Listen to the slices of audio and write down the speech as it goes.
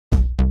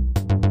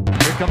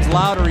comes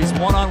Louder. He's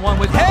one-on-one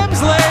with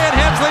Hemsley, and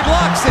Hemsley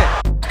blocks it.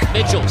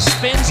 Mitchell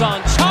spins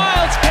on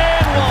Childs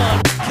and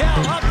one.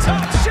 Cal up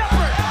top,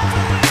 Shepard.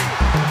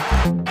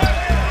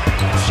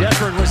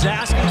 Shepard was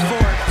asking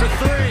for it for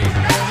three.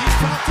 Well, he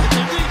felt it,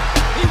 didn't he?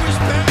 He was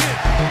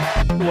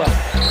begging. Well,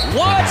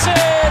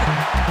 Watson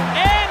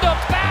and a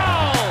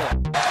foul.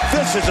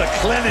 This is a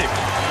clinic.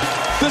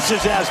 This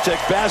is Aztec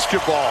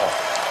basketball.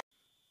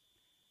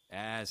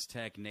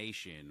 Aztec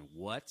Nation,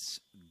 what's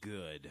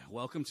good?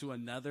 Welcome to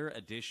another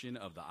edition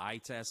of the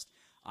Eye Test.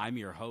 I'm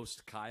your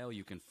host, Kyle.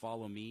 You can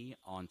follow me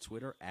on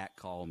Twitter at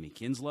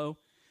CallMeKinslow,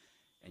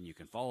 and you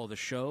can follow the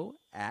show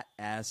at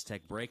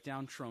Aztec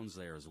Breakdown. Trone's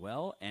there as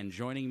well. And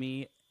joining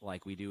me,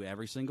 like we do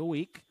every single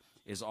week,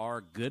 is our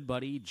good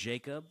buddy,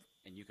 Jacob.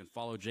 And you can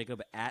follow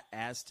Jacob at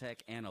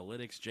Aztec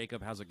Analytics.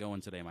 Jacob, how's it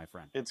going today, my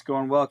friend? It's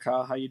going well,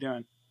 Kyle. How you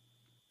doing?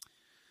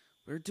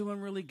 We're doing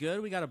really good.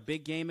 We got a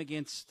big game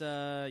against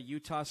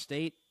Utah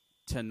State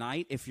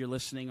tonight, if you're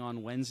listening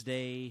on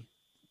Wednesday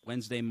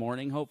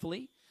morning,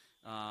 hopefully.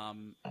 A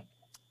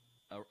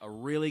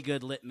really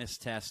good litmus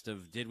test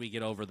of did we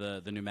get over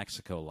the New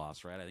Mexico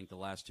loss, right? I think the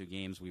last two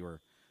games we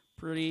were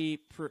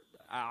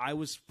I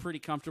was pretty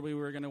comfortable we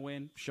were going to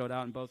win. Showed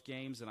out in both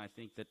games, and I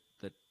think that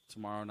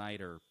tomorrow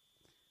night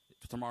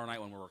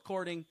when we're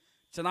recording,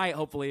 tonight,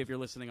 hopefully, if you're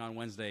listening on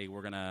Wednesday,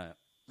 we're going to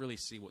really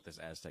see what this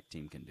Aztec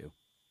team can do.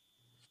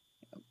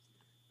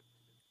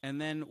 And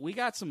then we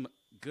got some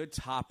good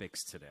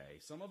topics today.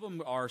 Some of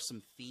them are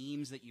some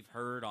themes that you've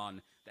heard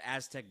on the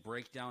Aztec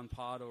Breakdown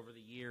pod over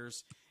the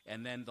years.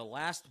 And then the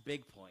last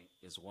big point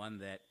is one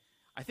that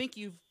I think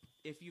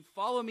if you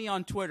follow me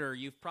on Twitter,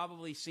 you've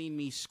probably seen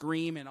me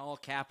scream in all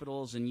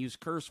capitals and use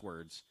curse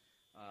words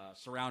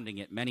surrounding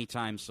it many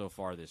times so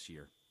far this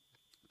year.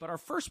 But our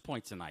first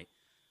point tonight,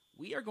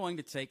 we are going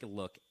to take a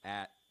look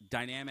at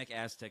dynamic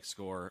Aztec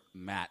scorer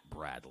Matt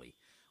Bradley.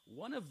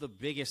 One of the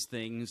biggest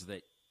things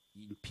that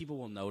people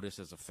will notice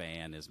as a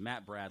fan is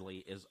Matt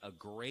Bradley is a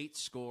great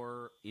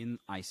scorer in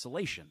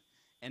isolation.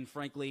 And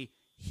frankly,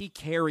 he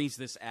carries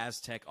this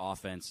Aztec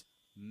offense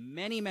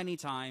many, many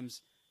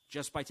times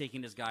just by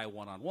taking this guy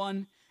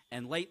one-on-one.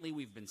 And lately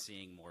we've been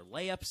seeing more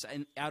layups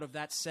out of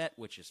that set,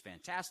 which is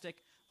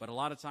fantastic. But a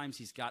lot of times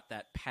he's got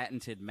that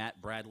patented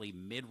Matt Bradley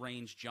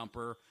mid-range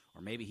jumper,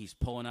 or maybe he's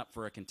pulling up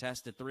for a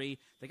contested three.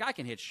 The guy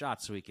can hit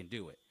shots, so he can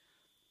do it.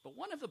 But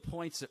one of the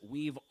points that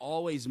we've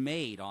always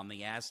made on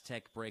the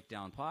Aztec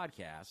Breakdown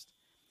podcast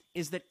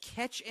is that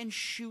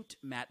catch-and-shoot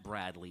Matt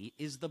Bradley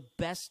is the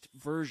best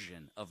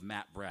version of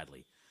Matt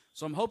Bradley.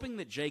 So I'm hoping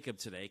that Jacob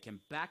today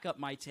can back up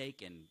my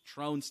take and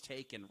Trone's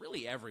take and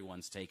really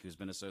everyone's take who's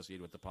been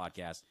associated with the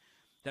podcast,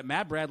 that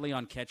Matt Bradley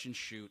on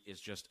catch-and-shoot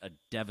is just a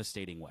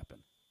devastating weapon.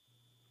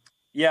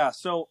 Yeah,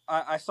 so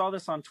I saw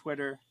this on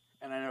Twitter,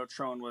 and I know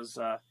Trone was,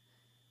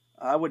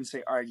 I wouldn't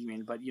say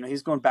arguing, but,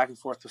 he's going back and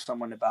forth with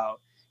someone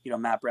about,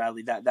 Matt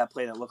Bradley, that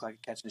play that looked like a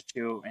catch and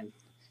shoot. And,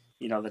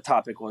 the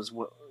topic was,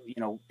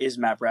 is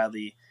Matt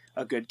Bradley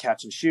a good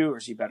catch and shoot, or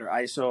is he better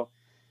ISO?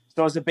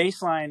 So as a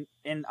baseline,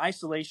 in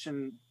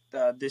isolation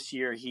this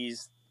year,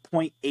 he's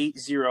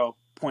 0.80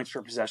 points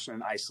per possession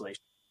in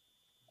isolation,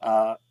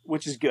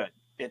 which is good.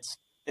 It's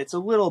a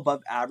little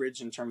above average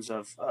in terms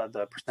of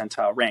the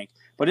percentile rank,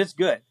 but it's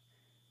good.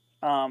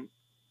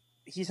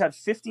 He's had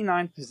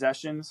 59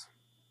 possessions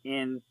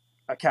in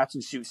a catch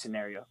and shoot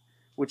scenario,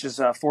 which is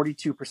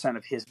 42%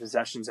 of his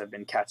possessions have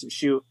been catch and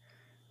shoot.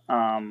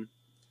 And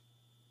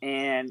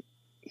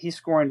he's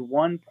scoring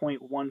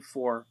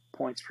 1.14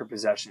 points per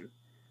possession,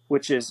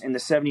 which is in the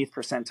 70th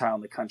percentile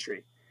in the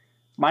country.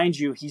 Mind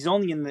you, he's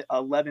only in the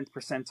 11th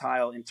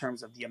percentile in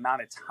terms of the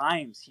amount of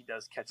times he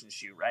does catch and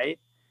shoot, right?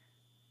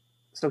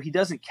 So he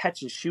doesn't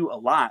catch and shoot a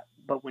lot,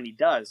 but when he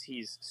does,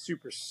 he's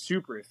super,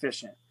 super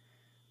efficient.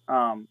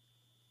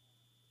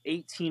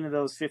 18 of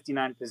those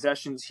 59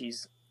 possessions,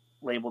 he's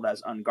labeled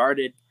as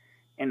unguarded,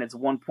 and it's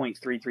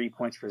 1.33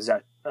 points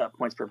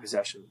per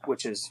possession,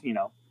 which is,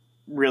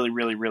 really,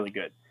 really, really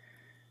good.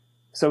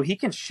 So he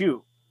can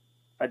shoot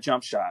a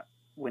jump shot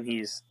when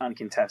he's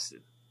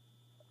uncontested.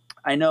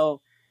 I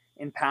know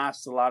in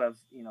past, a lot of,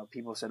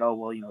 people said, oh,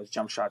 well, his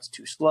jump shot's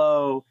too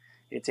slow.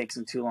 It takes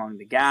him too long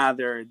to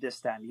gather, this,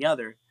 that, and the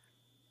other.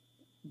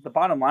 The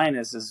bottom line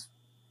is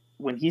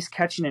when he's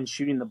catching and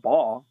shooting the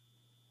ball,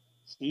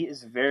 he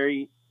is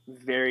very,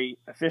 very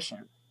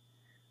efficient.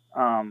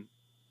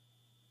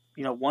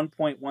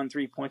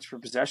 1.13 points per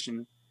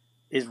possession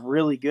is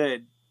really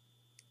good,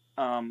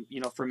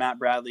 for Matt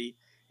Bradley,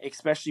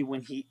 especially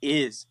when he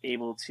is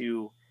able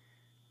to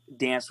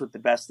dance with the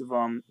best of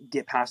them,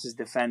 get past his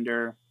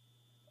defender.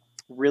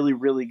 Really,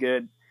 really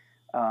good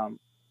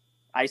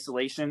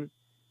isolation.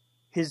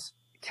 His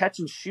catch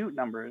and shoot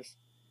numbers,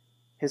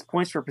 his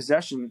points per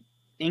possession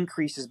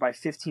increases by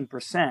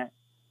 15%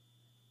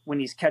 when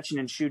he's catching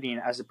and shooting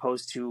as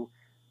opposed to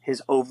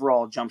his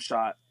overall jump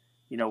shot,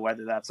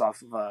 whether that's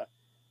off of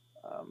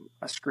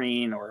a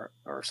screen or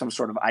some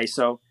sort of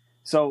ISO.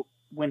 So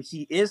when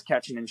he is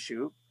catching and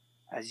shoot,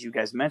 as you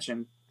guys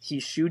mentioned,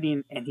 he's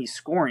shooting and he's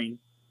scoring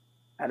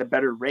at a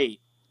better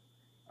rate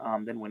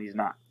than when he's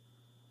not.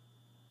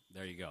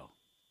 There you go.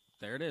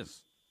 There it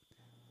is.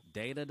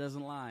 data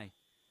doesn't lie.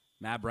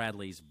 Matt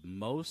Bradley's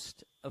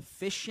most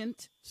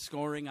efficient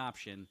scoring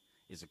option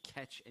is a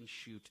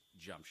catch-and-shoot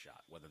jump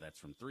shot, whether that's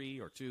from 3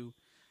 or 2.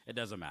 It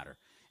doesn't matter.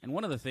 And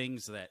one of the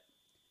things that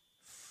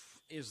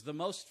is the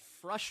most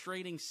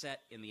frustrating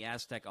set in the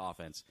Aztec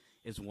offense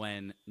is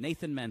when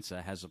Nathan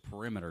Mensah has a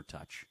perimeter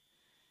touch.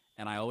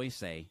 And I always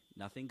say,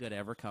 nothing good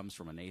ever comes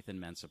from a Nathan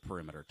Mensah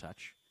perimeter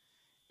touch.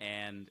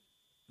 And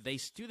they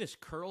do this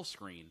curl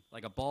screen,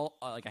 like a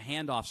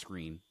handoff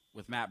screen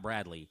with Matt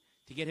Bradley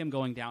to get him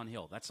going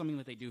downhill. That's something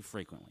that they do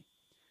frequently.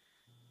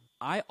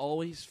 I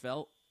always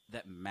felt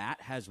that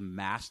Matt has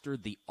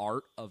mastered the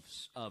art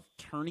of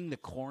turning the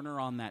corner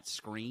on that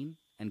screen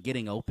and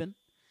getting open.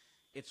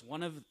 It's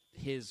one of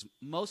his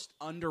most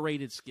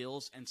underrated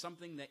skills and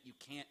something that you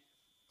can't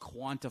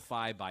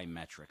quantify by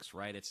metrics,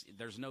 right?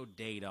 There's no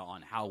data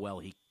on how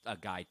well a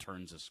guy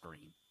turns a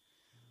screen.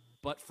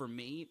 But for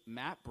me,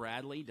 Matt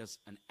Bradley does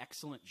an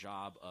excellent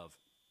job of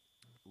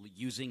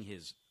using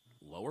his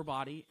lower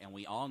body, and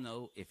we all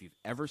know if you've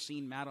ever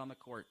seen Matt on the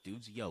court,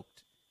 dude's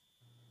yoked.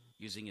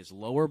 Using his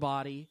lower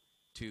body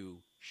to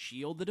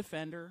shield the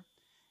defender,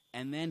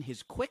 and then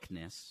his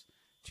quickness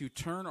to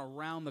turn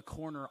around the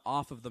corner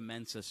off of the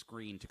Mensah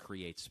screen to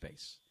create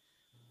space.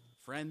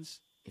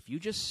 Friends, if you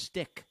just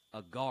stick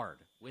a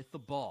guard with the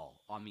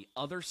ball on the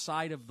other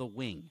side of the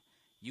wing,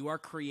 you are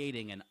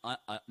creating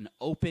an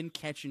open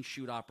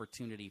catch-and-shoot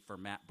opportunity for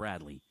Matt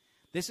Bradley.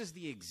 This is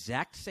the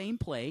exact same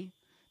play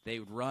they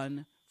would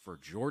run for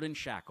Jordan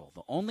Shackle.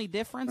 The only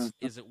difference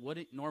is it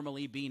wouldn't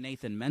normally be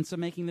Nathan Mensah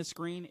making the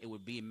screen. It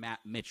would be Matt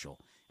Mitchell.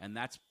 And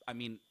that's,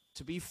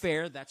 to be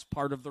fair, that's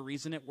part of the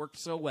reason it worked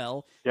so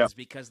well is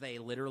because they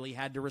literally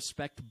had to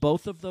respect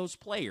both of those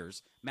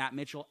players, Matt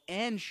Mitchell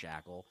and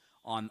Shackle,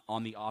 on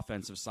the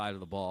offensive side of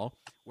the ball.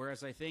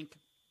 Whereas I think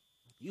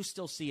you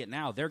still see it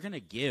now. They're going to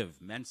give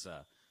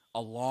Mensah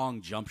a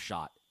long jump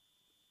shot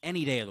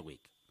any day of the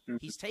week.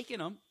 He's taken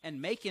them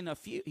and making a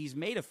few. He's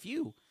made a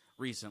few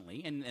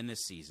recently in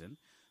this season,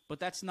 but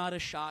that's not a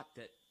shot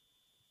that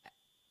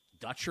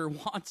Dutcher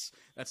wants.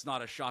 That's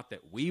not a shot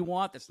that we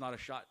want. That's not a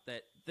shot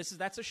that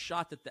that's a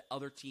shot that the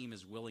other team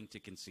is willing to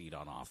concede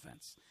on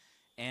offense.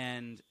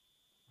 And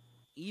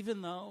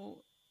even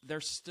though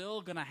they're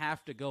still going to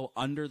have to go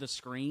under the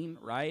screen,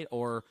 right?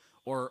 Or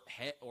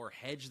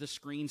hedge the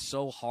screen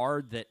so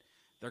hard that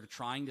they're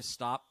trying to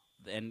stop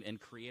and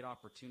create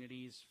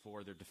opportunities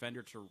for their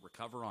defender to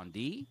recover on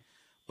D.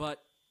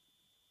 But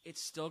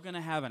it's still going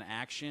to have an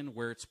action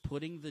where it's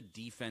putting the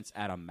defense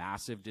at a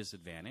massive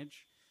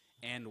disadvantage.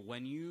 And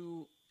when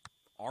you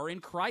are in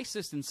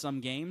crisis in some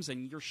games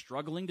and you're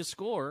struggling to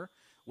score,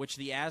 which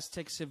the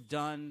Aztecs have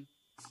done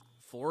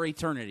for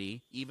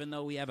eternity, even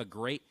though we have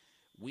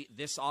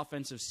this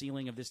offensive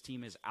ceiling of this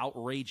team is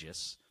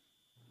outrageous,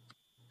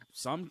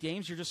 some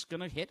games you're just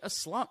going to hit a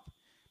slump.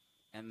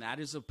 And that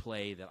is a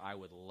play that I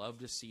would love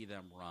to see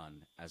them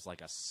run as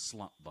like a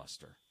slump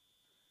buster.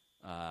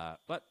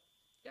 But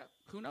yeah,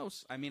 who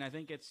knows? I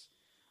think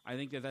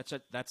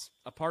that's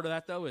a part of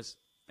that though is,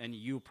 and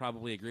you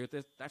probably agree with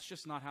this, that's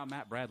just not how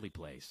Matt Bradley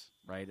plays,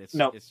 right?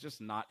 It's just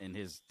not in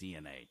his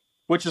DNA.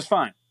 Which is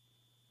fine.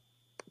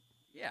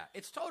 Yeah,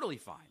 it's totally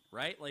fine,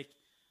 right? Like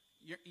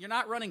you're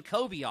not running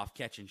Kobe off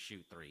catch and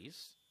shoot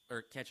threes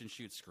or catch and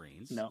shoot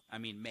screens. No.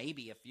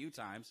 Maybe a few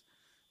times,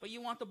 but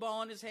you want the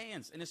ball in his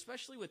hands. And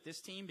especially with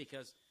this team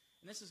because,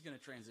 and this is going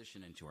to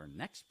transition into our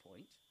next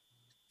point,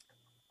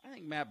 I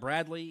think Matt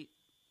Bradley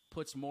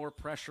puts more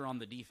pressure on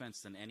the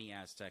defense than any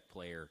Aztec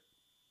player.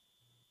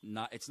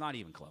 It's not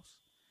even close.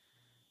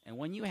 And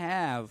when you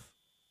have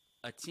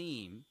a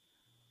team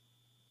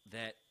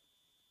that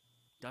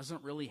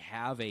doesn't really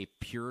have a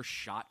pure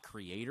shot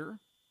creator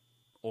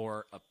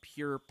or a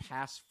pure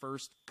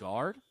pass-first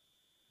guard,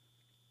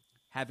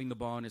 having the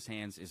ball in his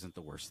hands isn't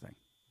the worst thing.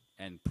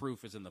 And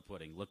proof is in the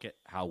pudding. Look at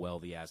how well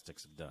the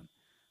Aztecs have done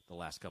the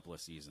last couple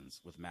of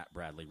seasons with Matt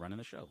Bradley running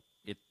the show.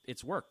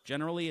 It's worked.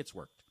 Generally, it's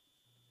worked.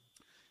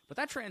 But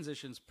that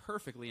transitions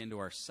perfectly into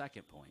our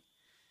second point.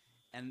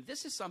 And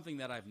this is something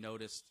that I've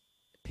noticed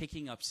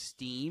picking up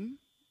steam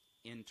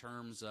in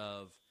terms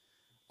of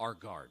our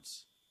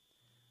guards.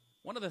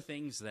 One of the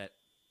things that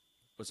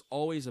was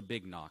always a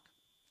big knock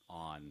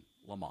on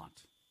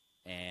Lamont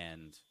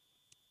and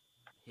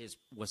his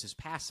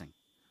passing,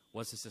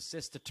 was his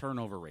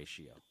assist-to-turnover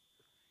ratio.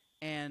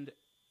 And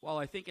while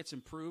I think it's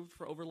improved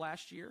over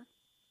last year,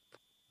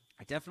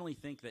 I definitely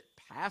think that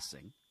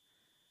passing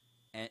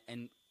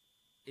and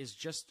is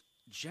just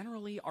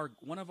generally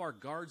one of our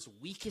guards'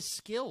 weakest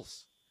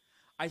skills.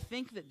 I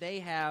think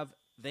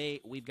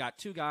that we've got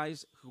two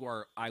guys who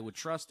I would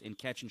trust in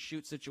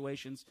catch-and-shoot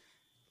situations.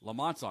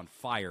 Lamont's on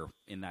fire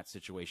in that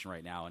situation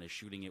right now and is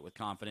shooting it with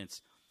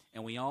confidence.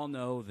 And we all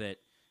know that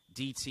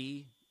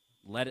DT,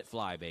 let it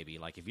fly, baby.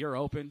 Like, if you're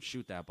open,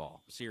 shoot that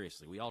ball.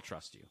 Seriously, we all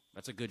trust you.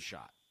 That's a good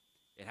shot.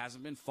 It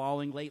hasn't been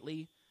falling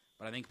lately,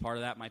 but I think part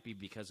of that might be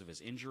because of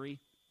his injury,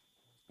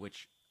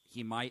 which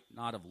he might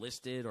not have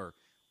listed, or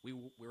we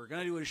were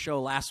going to do a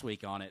show last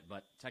week on it,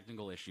 but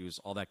technical issues,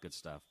 all that good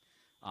stuff.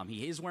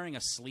 He is wearing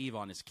a sleeve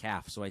on his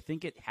calf, so I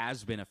think it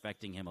has been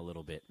affecting him a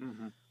little bit.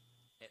 Mm-hmm.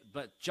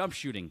 But jump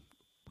shooting,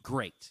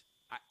 great.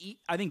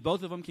 I think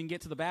both of them can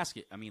get to the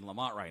basket. I mean,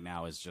 Lamont right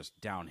now is just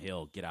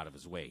downhill, get out of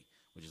his way,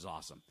 which is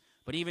awesome.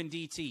 But even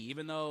DT,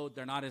 even though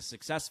they're not as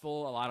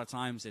successful, a lot of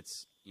times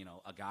it's,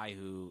 a guy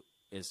who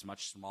is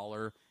much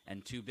smaller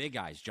and two big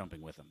guys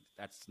jumping with him.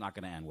 That's not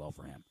going to end well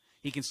for him.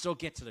 He can still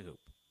get to the hoop.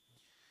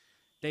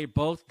 They're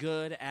both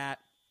good at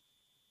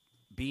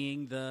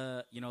being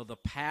the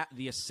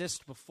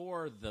assist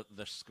before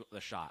the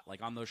shot,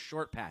 like on those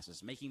short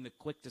passes, making the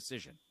quick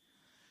decision.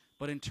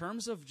 But in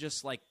terms of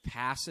just like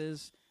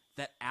passes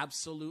that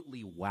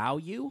absolutely wow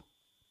you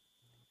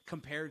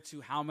compared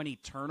to how many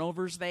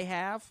turnovers they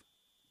have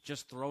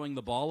just throwing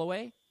the ball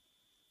away,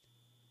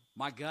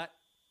 my gut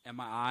and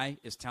my eye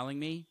is telling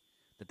me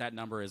that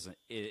number isn't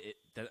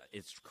that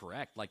it's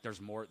correct. Like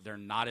they're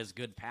not as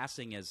good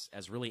passing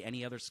as really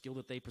any other skill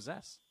that they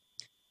possess.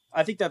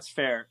 I think that's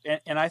fair.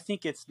 And I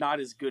think it's not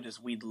as good as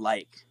we'd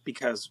like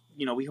because,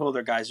 we hold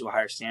our guys to a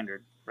higher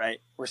standard, right?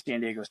 We're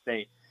San Diego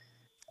State.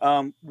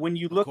 When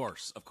you look,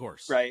 of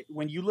course, right.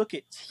 When you look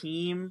at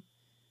team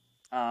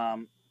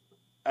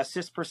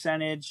assist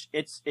percentage,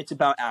 it's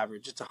about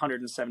average. It's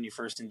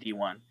 171st in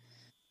D1.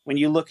 When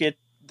you look at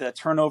the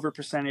turnover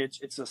percentage,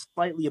 it's a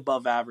slightly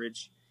above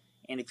average.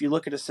 And if you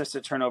look at assist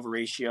to turnover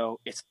ratio,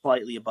 it's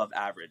slightly above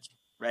average,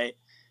 right?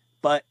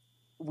 But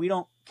we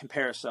don't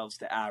compare ourselves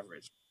to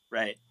average,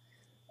 right?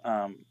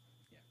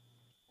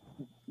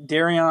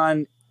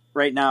 Darion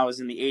right now is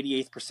in the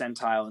 88th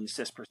percentile in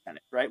assist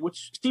percentage, right?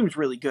 Which seems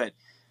really good.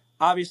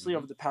 Obviously,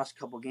 over the past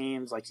couple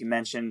games, like you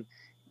mentioned,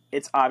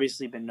 it's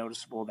obviously been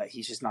noticeable that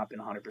he's just not been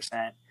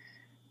 100%.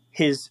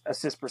 His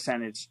assist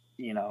percentage,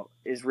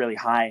 is really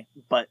high,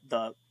 but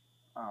the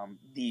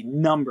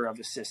number of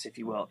assists, if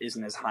you will,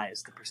 isn't as high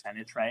as the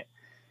percentage, right?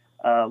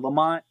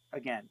 Lamont,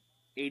 again,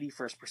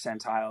 81st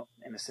percentile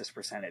in assist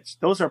percentage.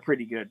 Those are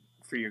pretty good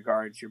for your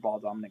guards, your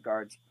ball-dominant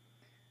guards.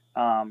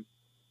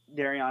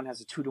 Darion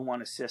has a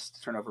 2-to-1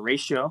 assist turnover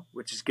ratio,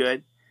 which is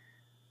good.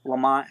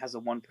 Lamont has a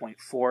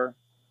 1.4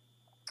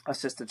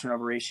 assist to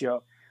turnover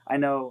ratio. I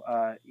know,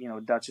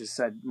 Dutch has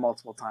said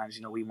multiple times,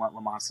 we want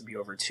Lamont to be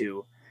over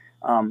 2.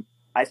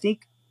 I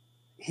think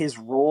his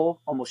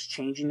role almost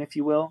changing, if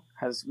you will,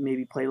 has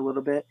maybe played a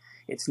little bit.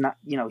 It's not,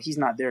 he's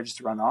not there just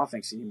to run the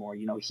offense anymore.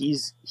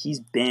 He's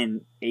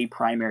been a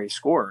primary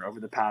scorer over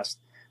the past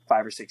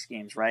 5 or 6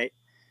 games, right?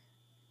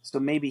 So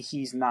maybe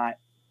he's not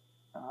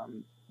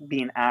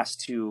being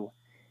asked to,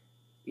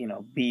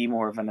 be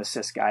more of an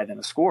assist guy than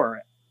a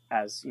scorer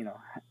as,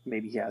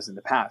 maybe he has in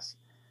the past.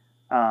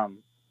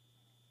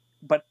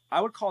 But I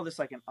would call this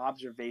like an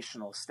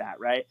observational stat,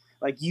 right?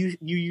 Like you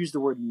use the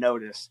word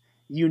notice.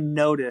 You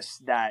notice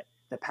that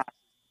the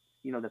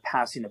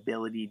passing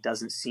ability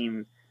doesn't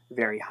seem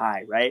very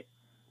high, right?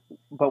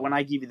 But when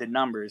I give you the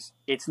numbers,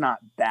 it's not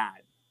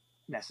bad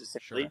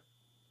necessarily. Sure.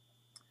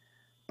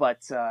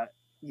 But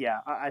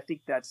I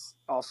think that's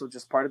also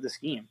just part of the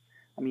scheme.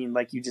 I mean,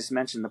 like you just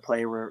mentioned, the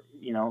play where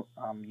you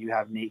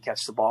have Nate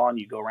catch the ball and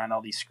you go around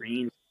all these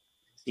screens.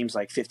 Seems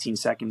like 15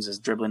 seconds is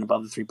dribbling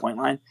above the 3-point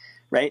line,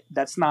 right?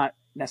 That's not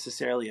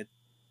necessarily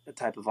a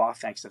type of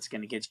offense that's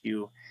going to get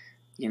you,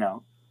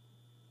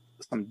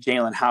 some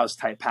Jalen House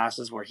type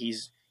passes where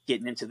he's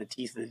getting into the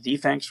teeth of the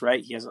defense,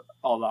 right? He has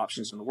all the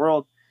options in the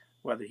world,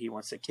 whether he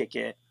wants to kick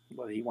it,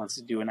 whether he wants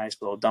to do a nice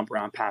little dump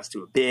around pass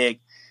to a big,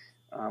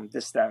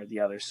 this, that, or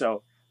the other.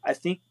 So I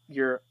think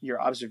your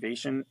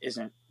observation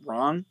isn't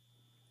wrong.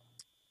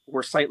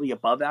 We're slightly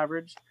above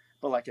average,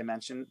 but like I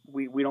mentioned,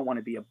 we don't want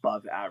to be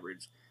above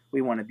average.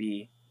 We want to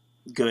be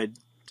good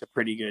to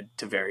pretty good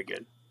to very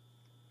good.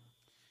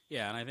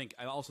 Yeah, and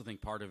I also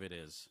think part of it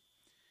is,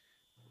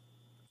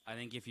 I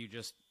think if you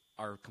just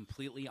are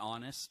completely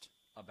honest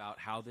about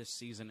how this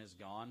season has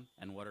gone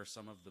and what are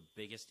some of the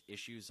biggest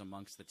issues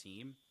amongst the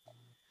team,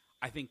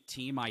 I think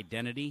team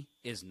identity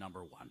is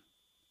number one.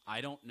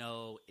 I don't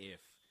know if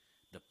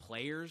the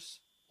players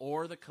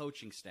or the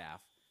coaching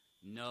staff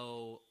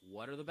know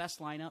what are the best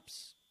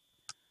lineups,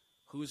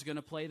 who's going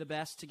to play the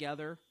best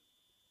together,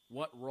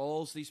 what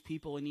roles these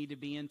people need to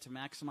be in to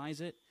maximize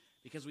it,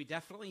 because we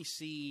definitely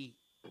see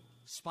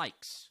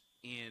spikes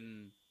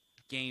in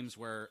games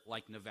where,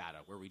 like Nevada,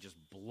 where we just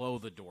blow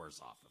the doors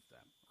off of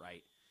them,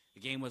 right?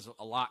 The game was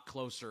a lot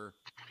closer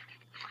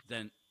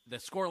than the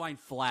scoreline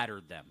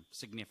flattered them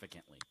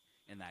significantly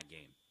in that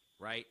game,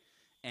 right?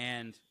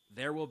 And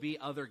there will be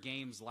other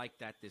games like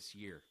that this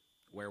year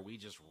where we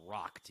just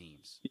rock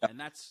teams. Yeah. And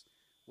that's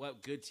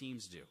what good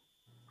teams do.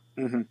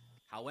 Mm-hmm.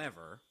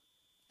 However,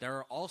 there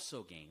are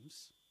also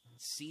games,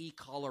 see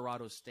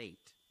Colorado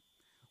State,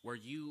 where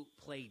you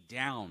play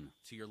down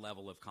to your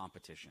level of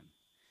competition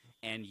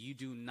and you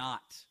do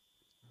not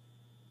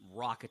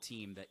rock a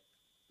team that,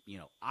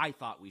 I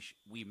thought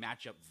we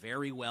match up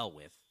very well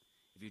with.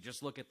 If you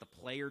just look at the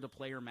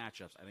player-to-player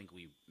matchups, I think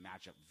we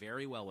match up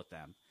very well with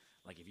them.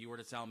 Like if you were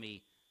to tell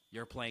me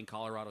you're playing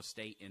Colorado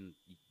State in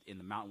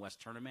the Mountain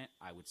West tournament,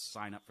 I would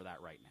sign up for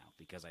that right now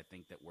because I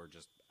think that we're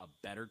just a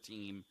better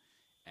team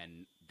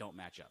and don't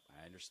match up.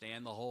 I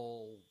understand the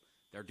whole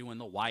They're doing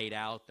the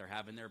whiteout. They're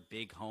having their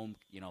big home,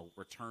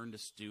 return to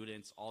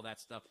students, all that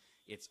stuff.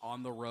 It's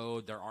on the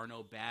road. There are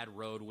no bad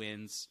road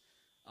wins.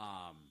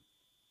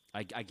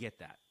 I get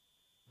that.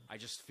 I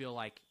just feel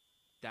like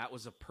that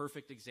was a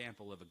perfect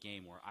example of a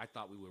game where I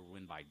thought we would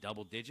win by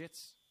double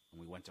digits,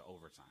 and we went to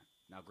overtime.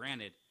 Now,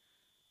 granted,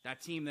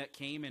 that team that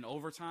came in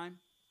overtime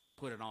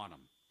put it on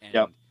them.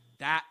 And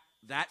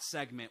that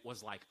segment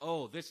was like,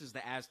 oh, this is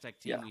the Aztec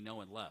team we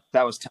know and love.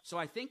 That was so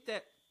I think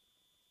that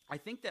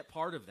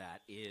part of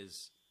that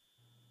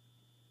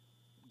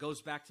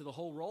goes back to the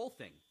whole role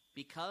thing,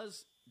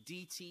 because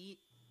DT,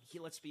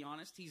 let's be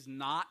honest, he's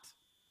not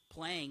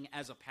playing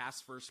as a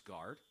pass-first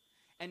guard,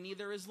 and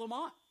neither is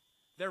Lamont.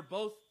 They're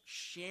both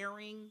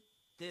sharing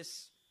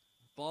this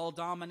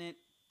ball-dominant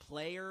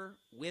player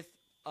with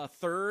a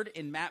third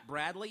in Matt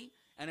Bradley,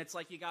 and it's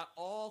like you got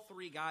all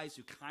three guys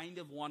who kind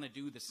of want to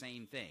do the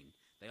same thing.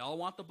 They all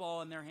want the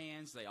ball in their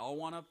hands. They all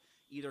want to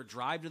either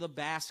drive to the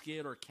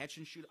basket or catch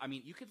and shoot. I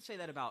mean, you could say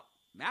that about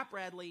Matt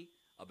Bradley,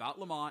 about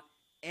Lamont,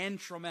 and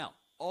Trammell,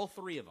 all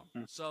three of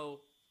them.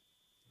 So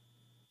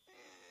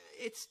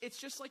it's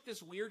just like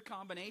this weird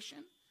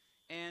combination,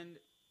 and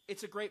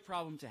it's a great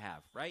problem to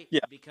have, right? Yeah.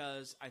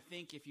 Because I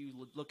think if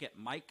you look at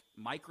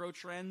micro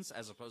trends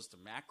as opposed to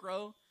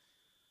macro,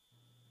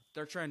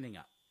 they're trending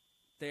up.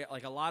 They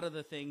like a lot of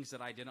the things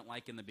that I didn't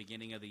like in the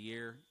beginning of the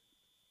year,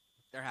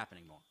 they're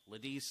happening more.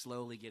 Ladie's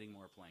slowly getting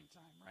more playing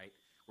time, right?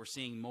 We're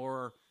seeing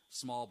more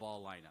small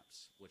ball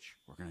lineups, which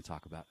we're going to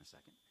talk about in a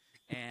second.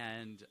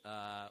 And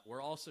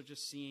we're also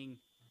just seeing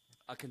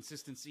a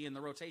consistency in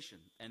the rotation.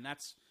 And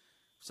that's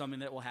something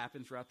that will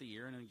happen throughout the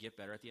year and then get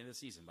better at the end of the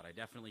season. But I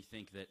definitely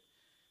think that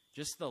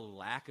just the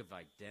lack of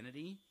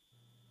identity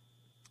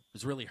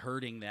is really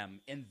hurting them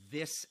in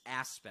this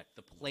aspect,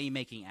 the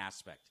playmaking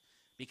aspect,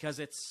 because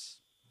it's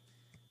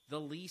the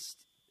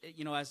least,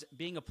 as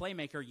being a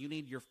playmaker, you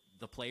need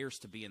the players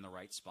to be in the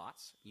right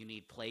spots. You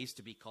need plays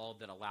to be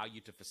called that allow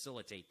you to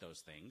facilitate those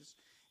things.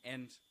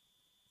 And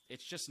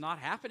it's just not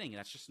happening.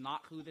 That's just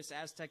not who this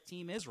Aztec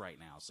team is right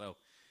now. So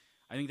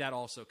I think that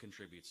also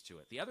contributes to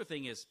it. The other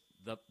thing is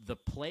the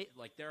play,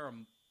 like I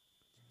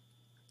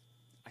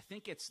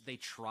think they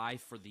try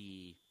for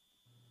the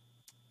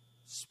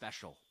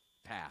special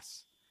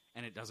pass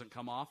and it doesn't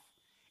come off.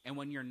 And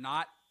when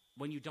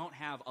you don't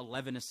have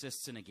 11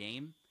 assists in a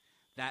game,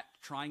 that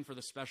trying for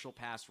the special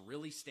pass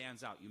really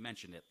stands out. You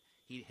mentioned it.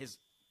 His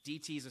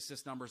DT's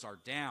assist numbers are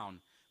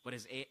down, but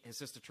his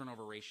assist to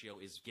turnover ratio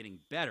is getting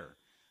better.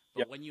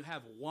 But when you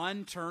have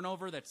one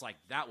turnover that's like,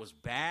 that was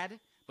bad,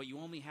 but you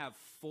only have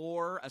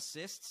 4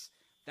 assists,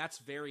 that's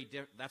very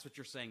different. That's what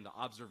you're saying, the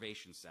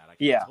observation stat. I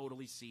can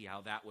totally see how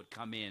that would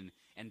come in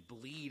and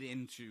bleed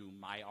into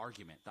my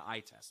argument, the eye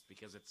test,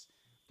 because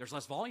there's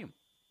less volume.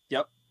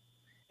 Yep.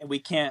 And we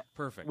can't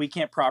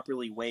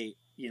properly weight,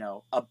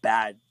 a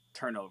bad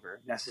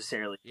turnover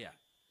necessarily. Yeah.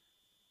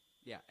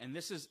 Yeah. And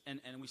this is,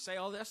 and we say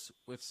all this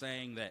with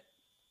saying that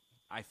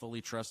I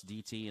fully trust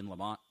DT and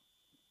Lamont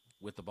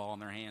with the ball in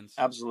their hands.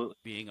 Absolutely.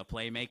 Being a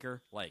playmaker,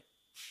 like,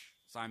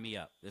 sign me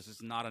up. This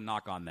is not a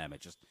knock on them.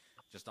 It's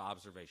just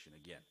observation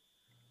again.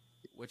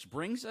 Which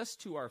brings us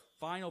to our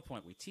final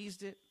point. We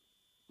teased it.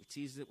 We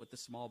teased it with the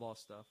small ball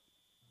stuff.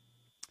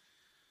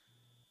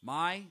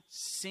 My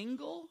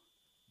single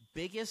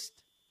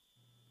biggest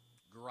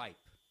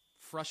gripe,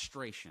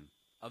 frustration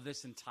of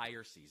this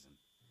entire season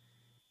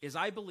is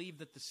I believe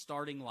that the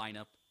starting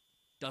lineup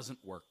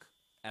doesn't work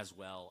as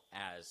well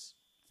as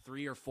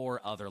 3 or 4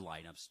 other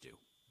lineups do.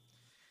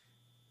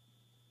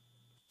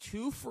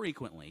 Too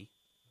frequently,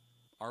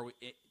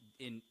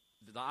 in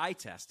the eye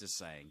test is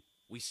saying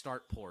we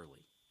start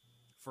poorly.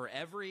 For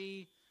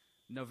every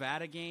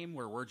Nevada game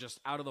where we're just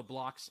out of the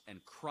blocks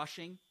and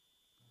crushing,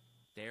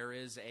 there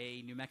is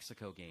a New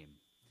Mexico game.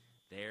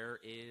 There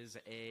is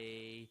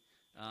a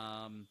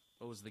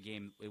what was the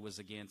game? It was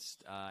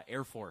against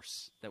Air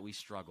Force that we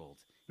struggled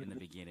in the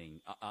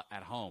beginning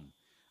at home.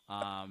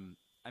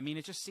 I mean,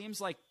 it just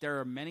seems like there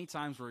are many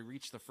times where we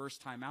reach the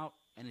first time out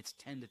and it's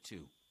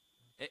 10-2.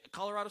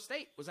 Colorado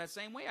State was that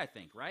same way, I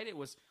think, right? It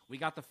was we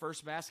got the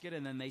first basket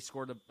and then they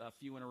scored a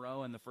few in a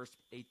row and the first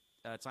 8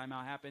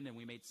 timeout happened and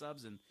we made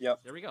subs and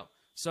there we go.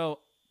 So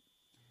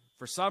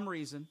for some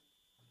reason,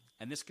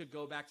 and this could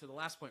go back to the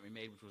last point we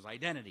made, which was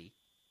identity,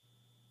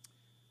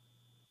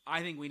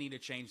 I think we need to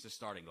change the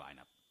starting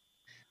lineup.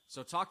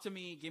 So talk to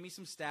me, give me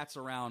some stats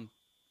around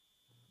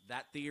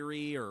that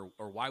theory or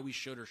why we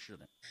should or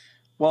shouldn't.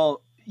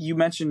 Well, you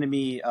mentioned to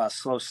me a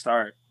slow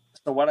start.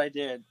 So what I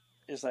did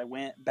is I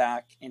went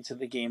back into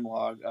the game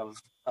log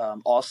of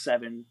all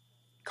 7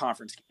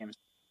 conference games,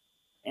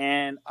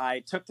 and I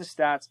took the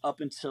stats up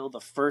until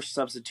the first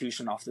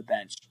substitution off the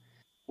bench,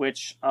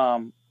 which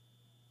happened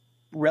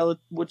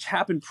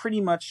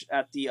pretty much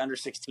at the under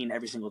 16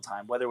 every single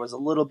time, whether it was a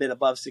little bit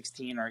above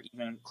 16 or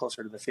even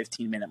closer to the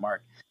 15-minute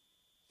mark.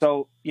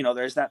 So,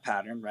 there's that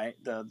pattern, right?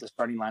 The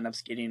starting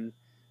lineup's getting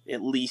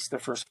at least the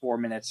first 4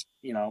 minutes,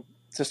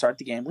 to start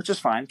the game, which is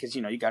fine because,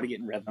 you got to get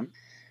in rhythm.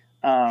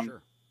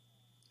 Sure.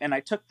 And I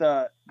took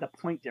the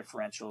point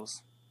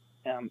differentials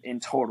in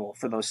total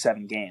for those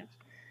 7 games.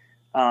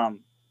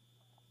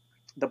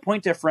 the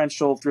point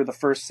differential through the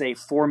first, say,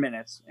 4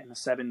 minutes in the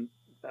 7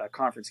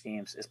 conference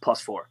games is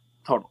 +4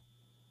 total,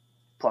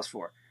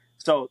 +4.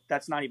 So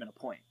that's not even a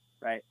point,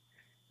 right?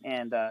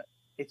 And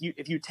if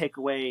you take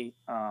away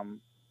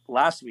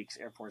last week's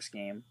Air Force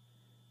game,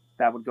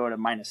 that would go to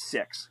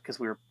 -6 because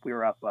we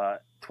were up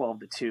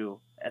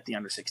 12-2 at the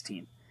under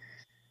 16.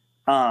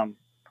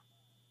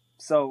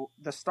 So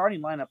the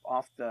starting lineup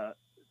off the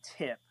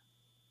tip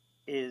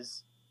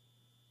is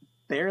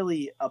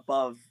barely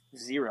above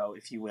 0,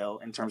 if you will,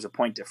 in terms of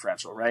point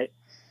differential, right?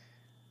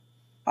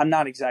 I'm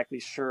not exactly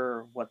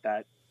sure what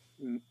that,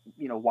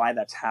 why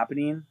that's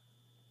happening,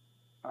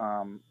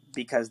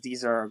 because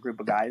these are a group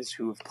of guys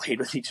who have played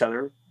with each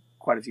other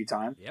quite a few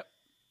times. Yep.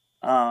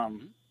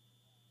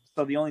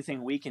 So the only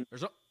thing we can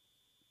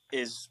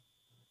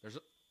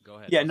Go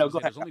ahead. Yeah, no, go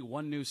ahead. There's only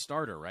one new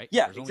starter, right?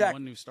 Yeah, there's exactly. only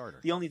one new starter.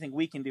 The only thing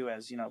we can do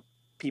as,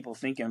 people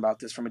thinking about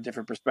this from a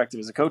different perspective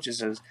as a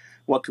coaches is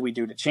what can we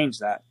do to change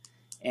that?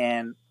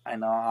 And I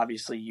know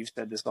obviously you've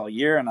said this all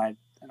year, and I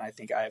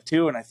think I have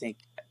too, and I think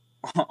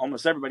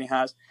almost everybody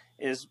has,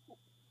 is,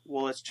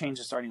 well, let's change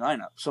the starting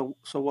lineup. So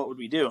what would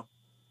we do?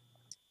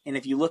 And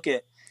if you look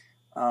at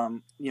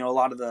a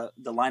lot of the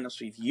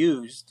lineups we've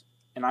used,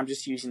 and I'm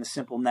just using the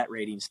simple net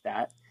rating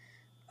stat,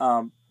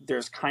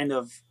 there's kind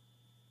of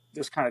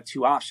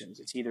 2 options.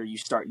 It's either you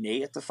start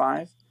Nate at the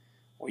 5,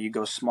 or you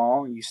go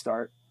small and you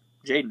start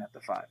Jaden at the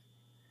 5.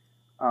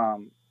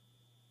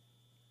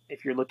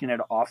 If you're looking at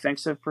an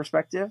offensive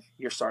perspective,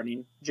 you're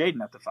starting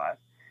Jaden at the 5.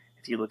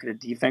 If you look at a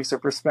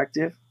defensive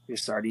perspective, you're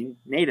starting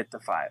Nate at the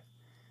 5.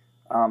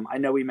 I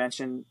know we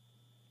mentioned,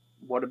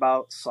 what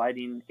about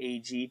sliding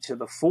AG to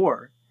the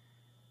 4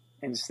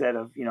 instead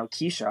of,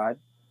 Keshad,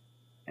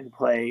 and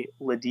play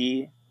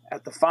Ladie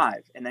at the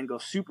 5 and then go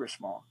super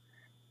small?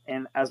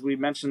 And as we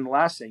mentioned in the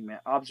last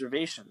segment,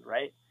 observation,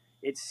 right?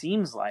 It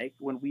seems like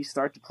when we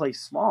start to play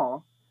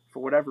small,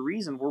 for whatever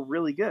reason, we're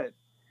really good.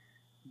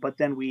 But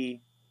then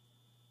we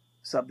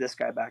sub this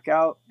guy back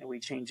out and we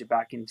change it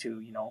back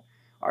into,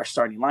 our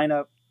starting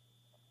lineup.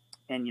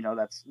 And,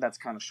 that's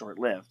kind of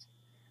short-lived.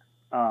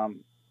 Now,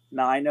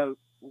 I know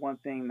one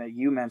thing that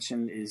you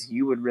mentioned is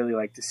you would really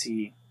like to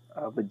see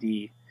the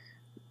D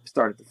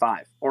start at the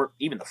 5 or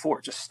even the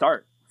 4. Just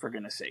start, for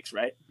goodness sakes,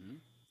 right? Mm-hmm.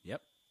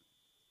 Yep.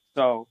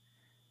 So,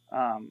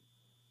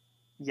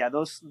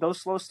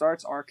 those slow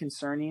starts are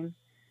concerning,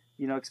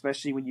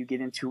 especially when you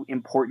get into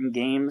important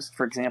games.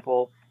 For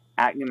example,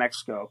 at New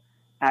Mexico,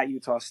 at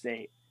Utah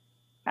State,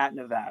 at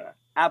Nevada,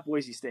 at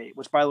Boise State,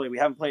 which, by the way, we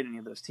haven't played any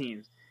of those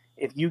teams.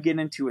 If you get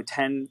into a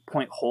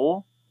 10-point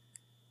hole,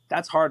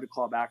 that's hard to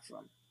claw back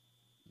from,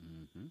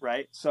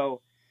 right?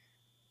 So,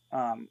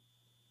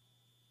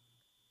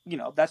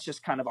 that's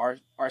just kind of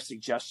our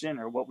suggestion,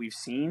 or what we've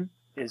seen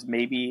is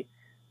maybe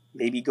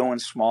going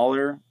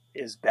smaller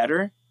is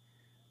better.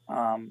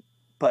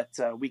 But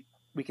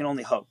we can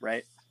only hope,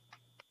 right?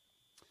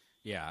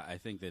 Yeah, I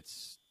think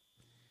this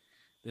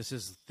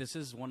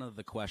is one of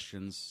the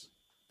questions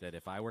that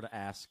if I were to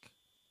ask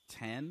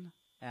 10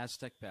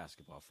 Aztec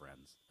basketball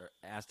friends or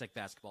Aztec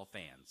basketball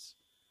fans,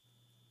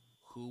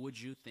 who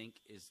would you think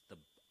is the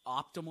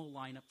optimal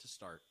lineup to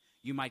start,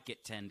 you might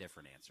get 10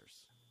 different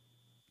answers.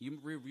 You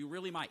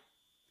really might,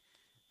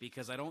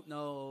 because I don't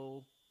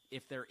know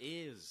if there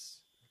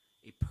is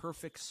a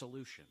perfect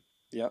solution.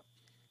 Yep.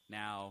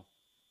 Now,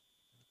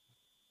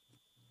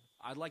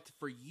 I'd like to,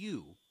 for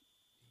you,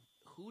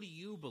 who do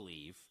you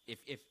believe,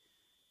 if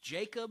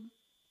Jacob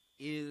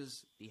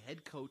is the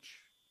head coach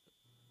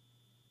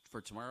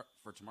for tomorrow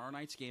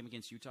night's game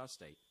against Utah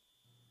State,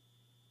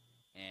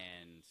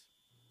 and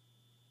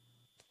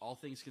all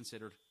things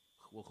considered,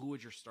 well, who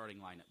would your starting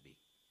lineup be?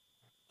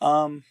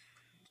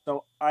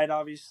 So I'd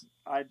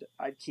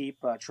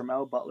keep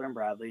Trammell, Butler, and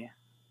Bradley,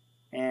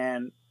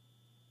 and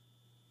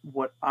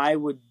what I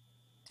would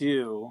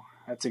do,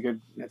 that's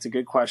a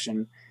good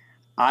question.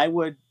 I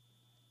would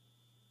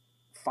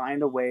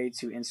find a way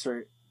to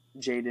insert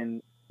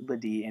Jaden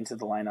Ladie into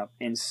the lineup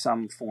in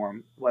some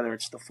form, whether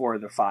it's the 4 or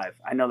the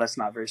 5. I know that's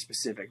not very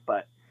specific,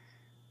 but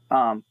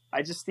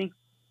I just think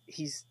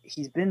he's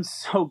been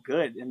so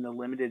good in the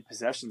limited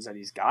possessions that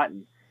he's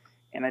gotten,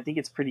 and I think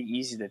it's pretty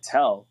easy to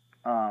tell.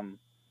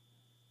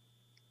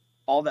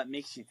 All that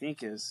makes you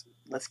think is,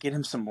 let's get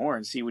him some more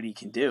and see what he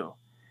can do.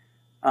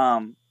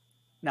 Now,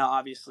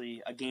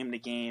 obviously, a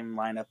game-to-game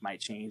lineup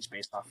might change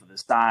based off of the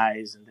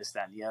size and this,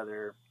 that, and the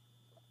other.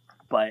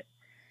 But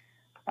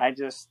I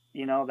just,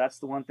 that's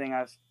the one thing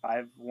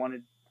I've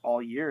wanted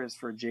all year, is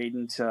for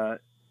Jaden to,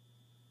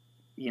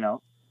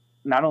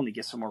 not only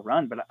get some more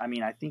run, but I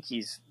mean, I think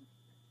he's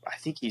a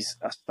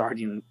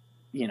starting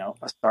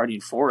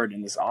forward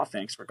in this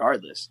offense,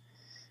 regardless.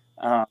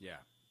 Yeah,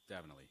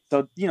 definitely.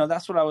 So,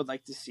 that's what I would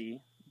like to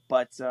see.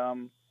 But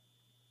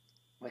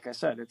like I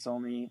said, it's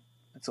only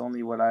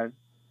what I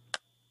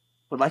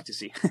would like to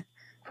see.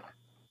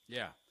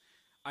 Yeah.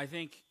 I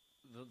think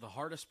the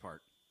hardest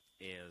part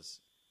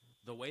is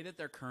the way that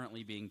they're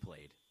currently being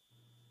played.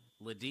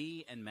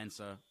 Ladie and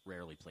Mensah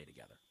rarely play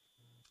together.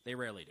 They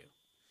rarely do.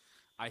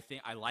 I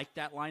like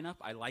that lineup.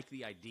 I like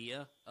the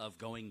idea of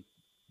going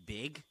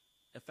big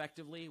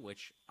effectively,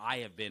 which I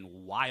have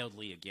been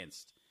wildly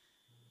against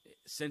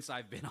since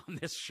I've been on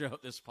this show,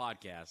 this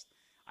podcast.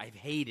 I've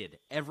hated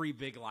every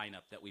big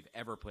lineup that we've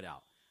ever put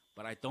out.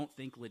 But I don't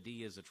think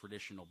Ledee is a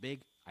traditional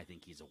big. I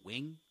think he's a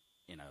wing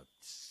in a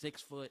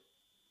 6'8".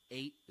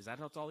 Is that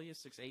how tall he is?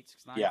 6'8",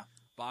 6'9"? Yeah.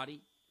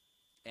 Body.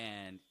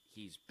 And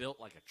he's built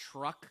like a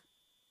truck,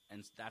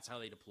 and that's how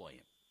they deploy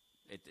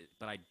him.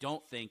 But I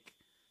don't think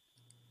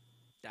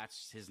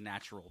that's his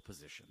natural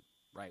position,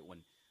 right?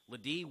 When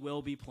Ledee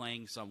will be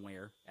playing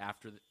somewhere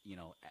after,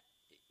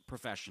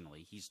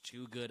 professionally. He's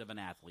too good of an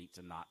athlete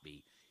to not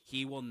be.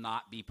 He will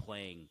not be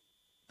playing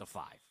the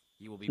 5.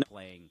 He will be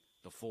playing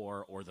the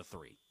 4 or the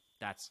 3.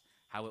 That's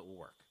how it will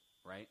work,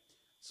 right?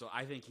 So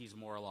I think he's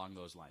more along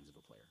those lines of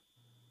a player.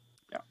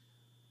 Yeah.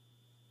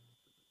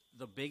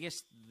 The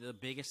biggest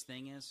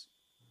thing is,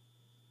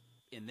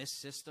 in this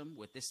system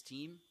with this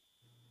team,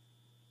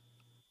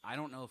 I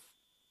don't know if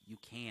you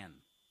can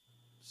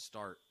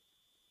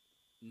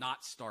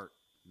not start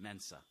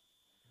Mensah.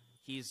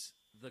 He's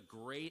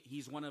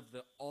one of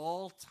the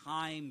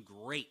all-time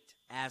great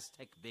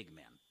Aztec big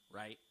men,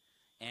 right?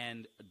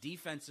 And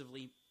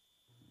defensively,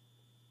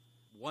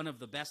 one of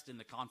the best in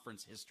the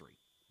conference history.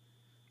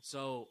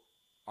 So,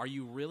 are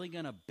you really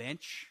going to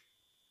bench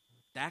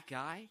that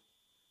guy?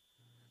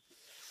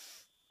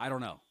 I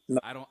don't know. No.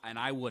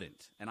 I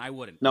wouldn't.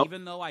 Nope.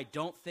 Even though I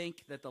don't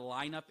think that the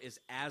lineup is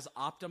as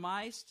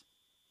optimized,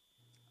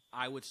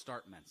 I would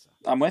start Mensah.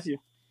 I'm with you.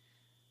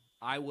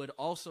 I would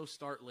also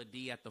start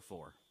Ledee at the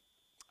 4.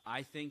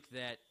 I think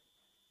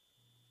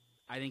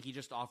he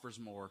just offers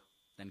more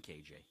than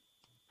KJ.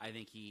 I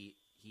think he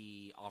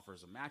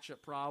offers a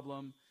matchup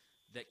problem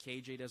that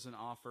KJ doesn't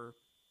offer.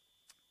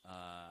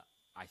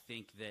 I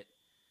think that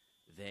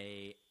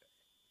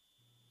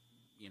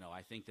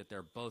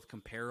they're both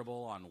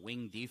comparable on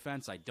wing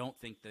defense. I don't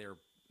think they're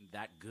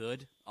that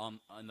good on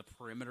the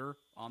perimeter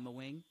on the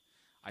wing.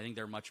 I think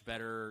they're much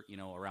better,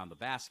 around the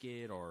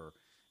basket or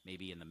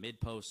maybe in the mid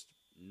post,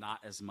 not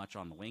as much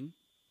on the wing.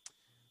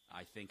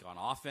 I think on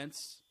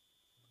offense,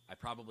 I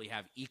probably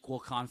have equal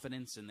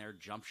confidence in their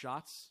jump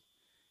shots,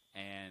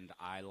 and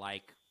I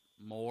like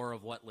more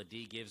of what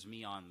Ledee gives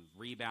me on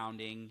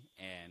rebounding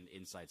and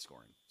inside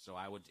scoring. So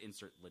I would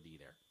insert Ledee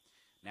there.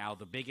 Now,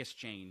 the biggest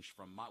change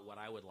from what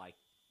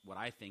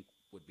I think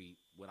would be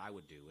what I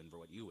would do and for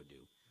what you would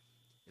do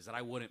is that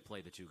I wouldn't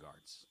play the 2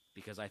 guards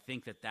because I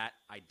think that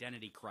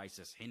identity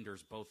crisis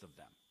hinders both of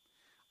them.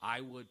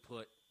 I would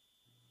put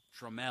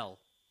Trammell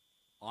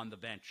on the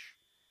bench,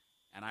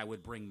 and I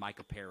would bring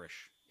Micah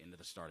Parrish into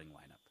the starting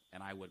lineup.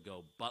 And I would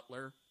go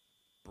Butler,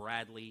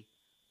 Bradley,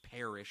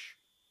 Parrish,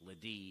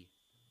 Ledee,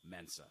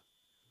 Mensah.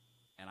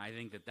 And I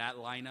think that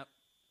lineup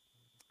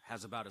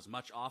has about as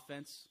much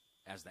offense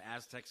as the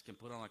Aztecs can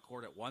put on a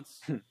court at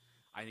once.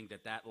 I think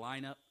that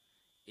lineup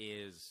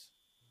is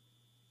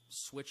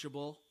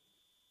switchable.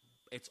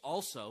 It's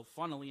also,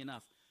 funnily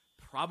enough,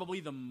 probably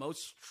the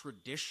most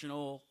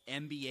traditional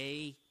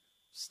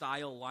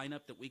NBA-style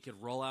lineup that we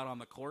could roll out on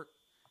the court.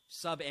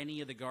 Sub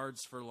any of the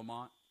guards for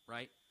Lamont,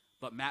 right?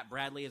 But Matt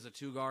Bradley as a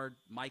 2-guard,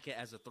 Micah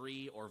as a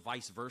 3, or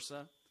vice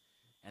versa.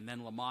 And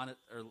then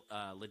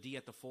Ledee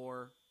at the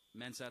 4,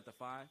 Mensah at the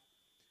 5.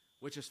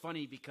 Which is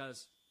funny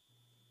because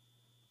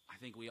I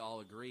think we all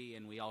agree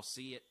and we all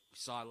see it. We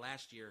saw it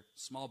last year.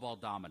 Small ball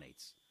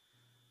dominates.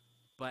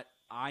 But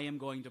I am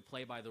going to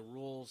play by the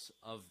rules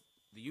of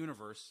the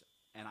universe,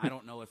 and I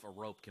don't know if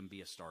Arop can be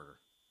a starter.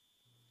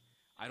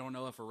 I don't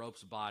know if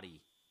Arop's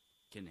body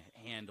can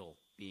handle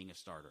being a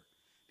starter.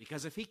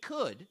 Because if he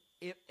could,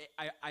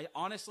 I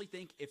honestly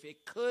think if he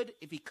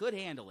could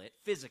handle it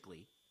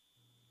physically,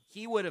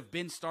 he would have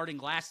been starting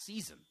last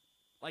season.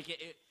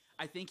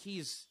 I think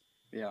he's.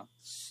 Yeah.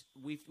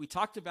 We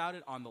talked about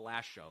it on the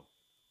last show.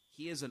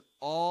 He is an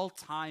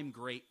all-time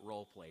great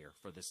role player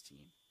for this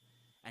team,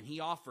 and he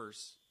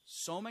offers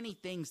so many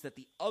things that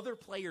the other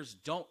players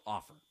don't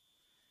offer.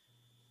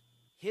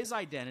 His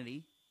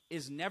identity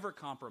is never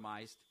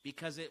compromised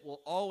because it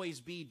will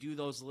always be do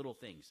those little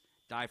things.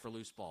 Die for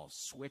loose balls,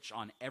 switch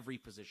on every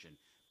position,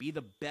 be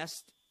the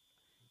best.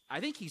 I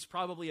think he's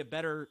probably a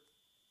better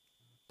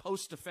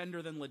post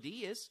defender than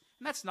Ledee is,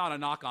 and that's not a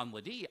knock on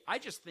Ledee. I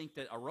just think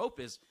that Arop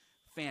is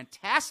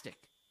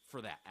fantastic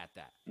for that.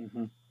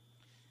 Mm-hmm.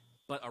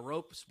 But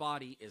Arop's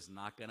body is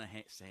not going to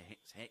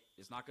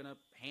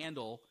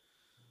handle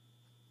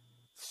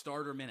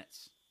starter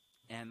minutes,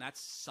 and that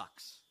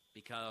sucks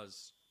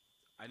because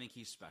I think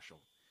he's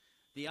special.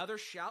 The other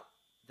shout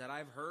that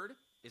I've heard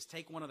is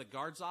take one of the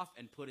guards off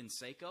and put in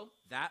Seiko.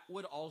 That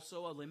would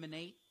also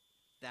eliminate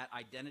that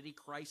identity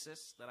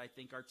crisis that I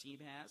think our team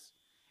has.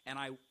 And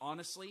I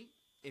honestly,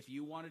 if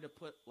you wanted to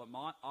put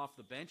Lamont off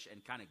the bench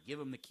and kind of give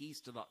him the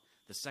keys to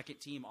the second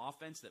team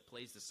offense that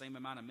plays the same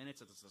amount of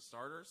minutes as the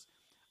starters,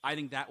 I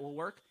think that will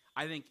work.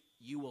 I think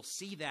you will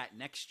see that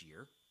next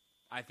year.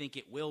 I think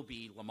it will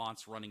be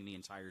Lamont's running the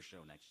entire show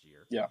next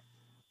year. Yeah.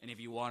 And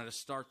if you wanted to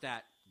start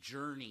that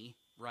journey,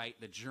 right,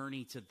 the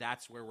journey to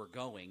that's where we're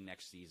going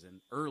next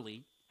season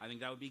early, I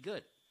think that would be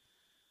good.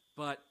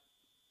 But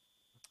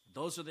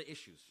those are the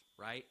issues,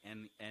 right?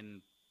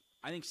 And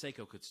I think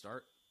Seiko could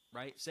start,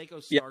 right?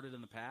 Seiko started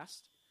in the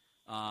past.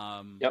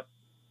 Yep.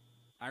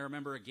 I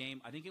remember a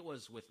game, I think it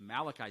was with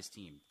Malachi's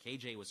team.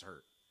 KJ was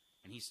hurt,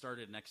 and he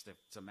started next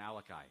to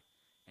Malachi,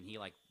 and he,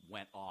 like,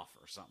 went off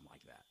or something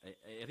like that.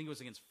 I think it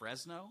was against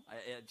Fresno,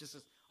 just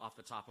off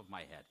the top of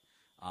my head.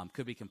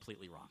 Could be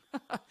completely wrong.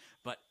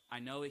 But I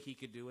know that he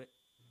could do it.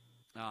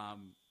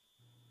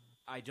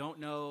 I don't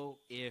know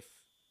if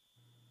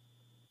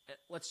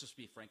 – let's just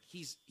be frank.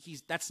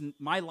 That's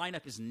my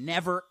lineup is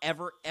never,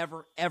 ever,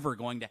 ever, ever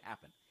going to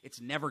happen. It's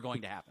never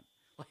going to happen.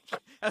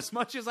 Like, as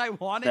much as I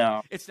want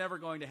it, it's never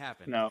going to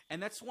happen. No.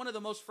 And that's one of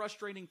the most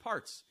frustrating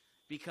parts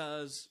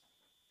because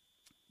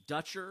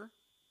Dutcher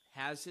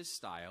has his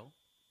style.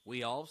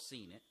 We all have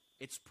seen it.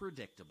 It's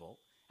predictable.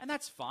 And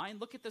that's fine.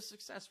 Look at the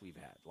success we've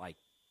had. Like,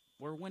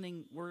 we're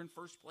winning. We're in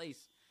first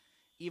place.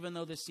 Even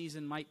though this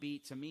season might be,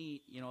 to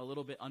me, a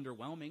little bit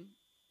underwhelming,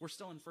 we're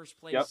still in first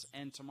place,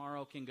 and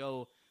tomorrow can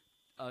go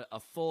a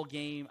full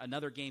game,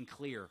 another game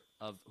clear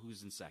of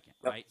who's in second,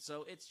 right?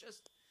 So it's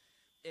just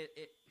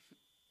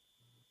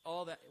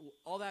all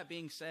that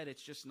being said,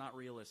 it's just not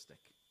realistic.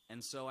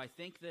 And so I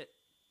think that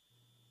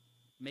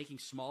making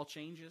small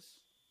changes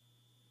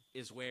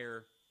is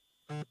where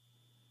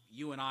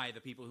you and I,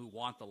 the people who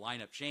want the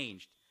lineup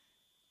changed,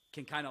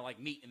 can kind of like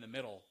meet in the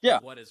middle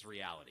of what is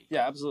reality.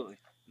 Yeah, absolutely.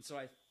 And so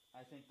I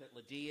think that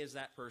Ladie is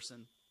that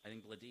person. I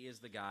think Ladie is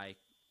the guy.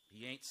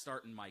 He ain't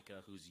starting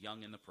Micah, who's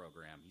young in the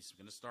program. He's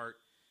going to start.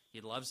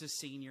 He loves his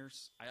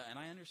seniors, and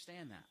I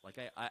understand that. Like,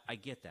 I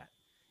get that.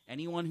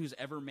 Anyone who's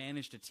ever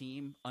managed a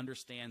team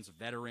understands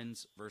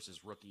veterans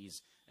versus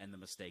rookies and the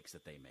mistakes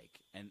that they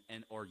make, and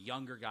or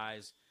younger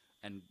guys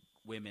and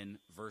women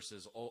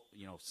versus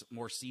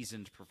more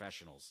seasoned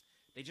professionals.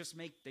 They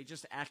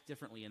just act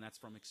differently, and that's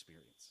from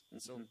experience.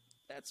 And so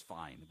that's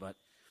fine. But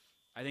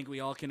I think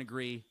we all can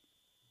agree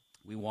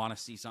we want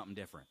to see something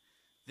different.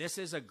 This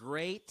is a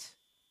great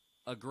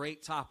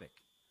topic.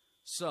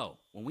 So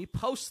when we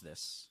post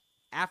this,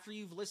 after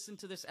you've listened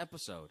to this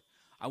episode,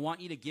 I want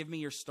you to give me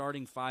your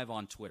starting five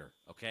on Twitter,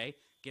 okay?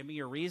 Give me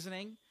your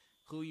reasoning,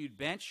 who you'd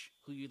bench,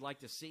 who you'd like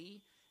to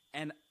see.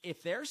 And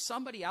if there's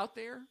somebody out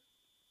there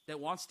that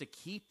wants to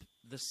keep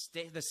the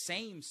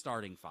same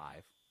starting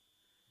five,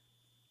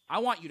 I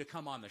want you to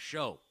come on the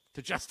show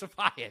to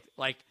justify it,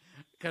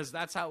 because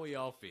that's how we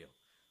all feel.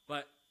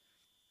 But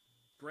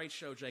great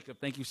show, Jacob.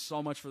 Thank you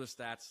so much for the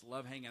stats.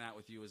 Love hanging out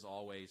with you as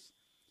always.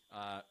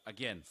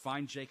 Again,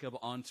 find Jacob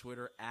on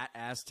Twitter at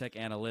Aztec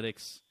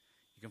Analytics.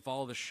 You can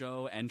follow the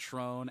show and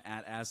Trone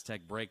at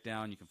Aztec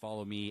Breakdown. You can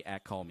follow me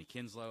at Call Me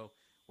Kinslow.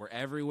 We're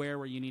everywhere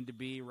where you need to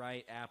be,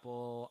 right?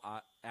 Apple,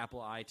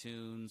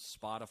 iTunes,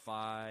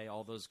 Spotify,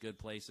 all those good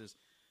places.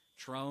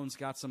 Trone's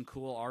got some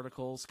cool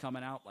articles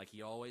coming out like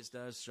he always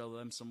does. Show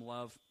them some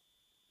love.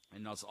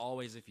 And as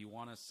always, if you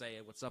want to say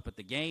what's up at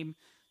the game,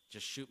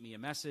 just shoot me a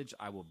message.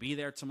 I will be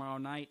there tomorrow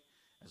night.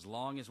 As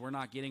long as we're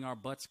not getting our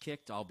butts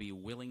kicked, I'll be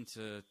willing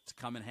to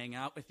come and hang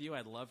out with you.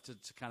 I'd love to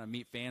kind of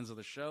meet fans of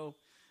the show.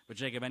 But,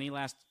 Jacob, any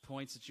last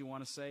points that you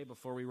want to say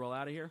before we roll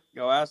out of here?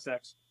 Go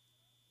Aztecs.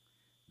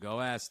 Go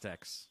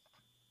Aztecs.